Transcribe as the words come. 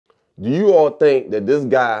Do you all think that this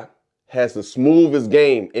guy has the smoothest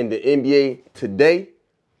game in the NBA today?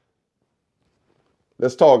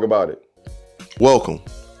 Let's talk about it. Welcome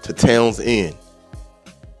to Towns End.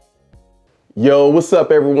 Yo, what's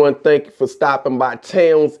up, everyone? Thank you for stopping by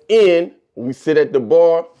Towns End. We sit at the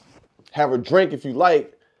bar, have a drink if you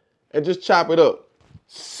like, and just chop it up.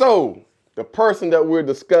 So, the person that we're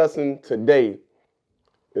discussing today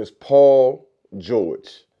is Paul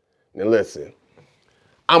George. Now listen,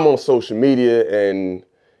 I'm on social media and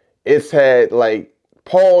it's had like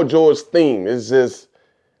Paul George's theme. It's just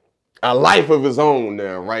a life of his own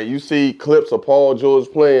now, right? You see clips of Paul George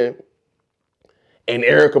playing and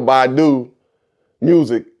Erykah Badu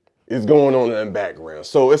music is going on in the background.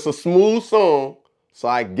 So it's a smooth song. So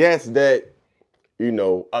I guess that,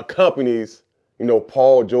 accompanies,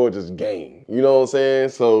 Paul George's game. You know what I'm saying?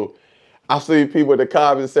 So I see people in the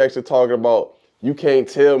comment section talking about, you can't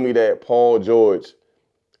tell me that Paul George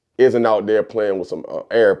isn't out there playing with some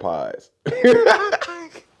AirPods.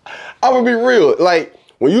 I'm gonna be real. Like,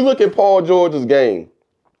 when you look at Paul George's game,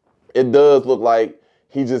 it does look like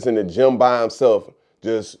he's just in the gym by himself,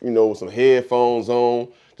 just, with some headphones on,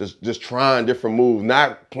 just trying different moves,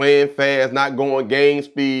 not playing fast, not going game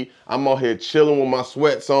speed. I'm out here chilling with my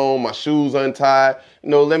sweats on, my shoes untied.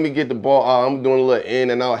 Let me get the ball. I'm doing a little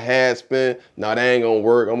in and out half spin. No, that ain't gonna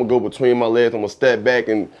work. I'm gonna go between my legs. I'm gonna step back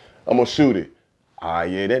and I'm gonna shoot it.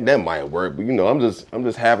 Yeah, that might work, but I'm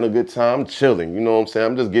just having a good time, chilling. You know what I'm saying?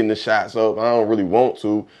 I'm just getting the shots up. I don't really want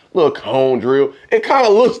to. Little cone drill. It kind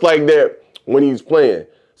of looks like that when he's playing.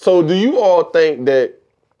 So do you all think that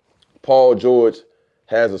Paul George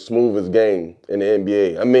has the smoothest game in the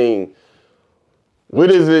NBA? I mean,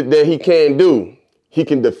 what is it that he can't do? He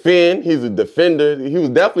can defend. He's a defender. He was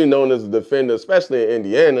definitely known as a defender, especially in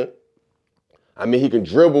Indiana. I mean, he can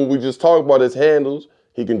dribble. We just talked about his handles.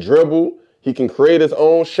 He can dribble. He can create his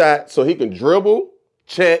own shot. So he can dribble,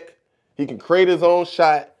 check. He can create his own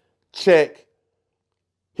shot, check.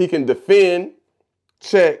 He can defend,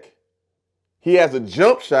 check. He has a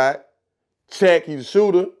jump shot, check. He's a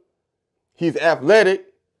shooter. He's athletic,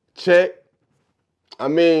 check. I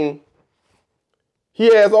mean,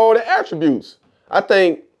 he has all the attributes. I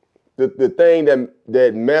think the thing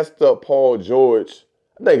that messed up Paul George,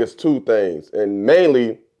 I think it's two things. And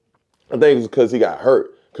mainly, I think it's because he got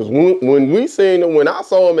hurt. Because when I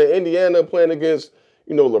saw him in Indiana playing against,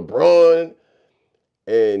 LeBron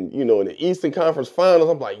and, in the Eastern Conference Finals,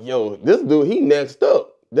 I'm like, yo, this dude, he next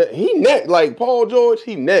up. He next. Like, Paul George,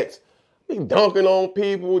 he next. He dunking on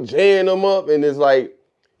people, jaying them up, and it's like,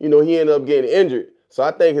 he ended up getting injured. So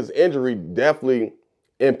I think his injury definitely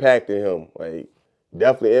impacted him. Like,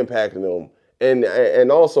 definitely impacted him. And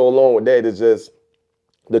also along with that is just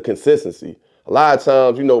the consistency. A lot of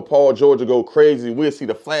times, Paul George will go crazy. We'll see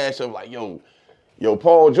the flash of like, yo,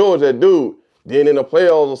 Paul George, that dude. Then in the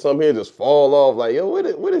playoffs or something, he'll just fall off. Like, yo, what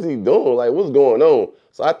is he doing? Like, what's going on?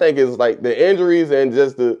 So I think it's like the injuries and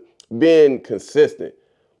just the being consistent.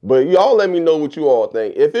 But y'all let me know what you all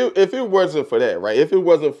think. If it wasn't for that, right? If it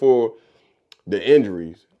wasn't for the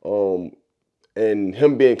injuries and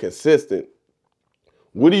him being consistent,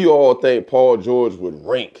 what do you all think Paul George would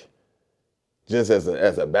rank just as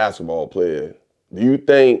a basketball player? Do you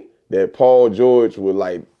think that Paul George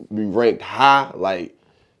would be ranked high?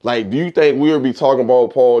 Like do you think we would be talking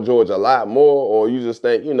about Paul George a lot more, or you just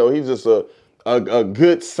think he's just a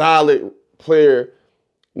good solid player?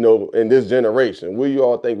 In this generation, what do you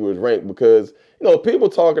all think was ranked? Because, people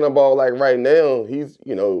talking about right now, he's,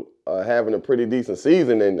 having a pretty decent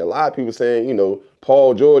season. And a lot of people saying,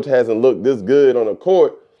 Paul George hasn't looked this good on the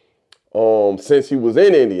court since he was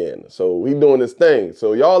in Indiana. So he doing his thing.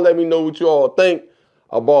 So y'all let me know what you all think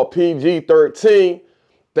about PG-13.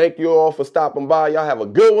 Thank you all for stopping by. Y'all have a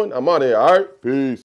good one. I'm out of here. All right. Peace.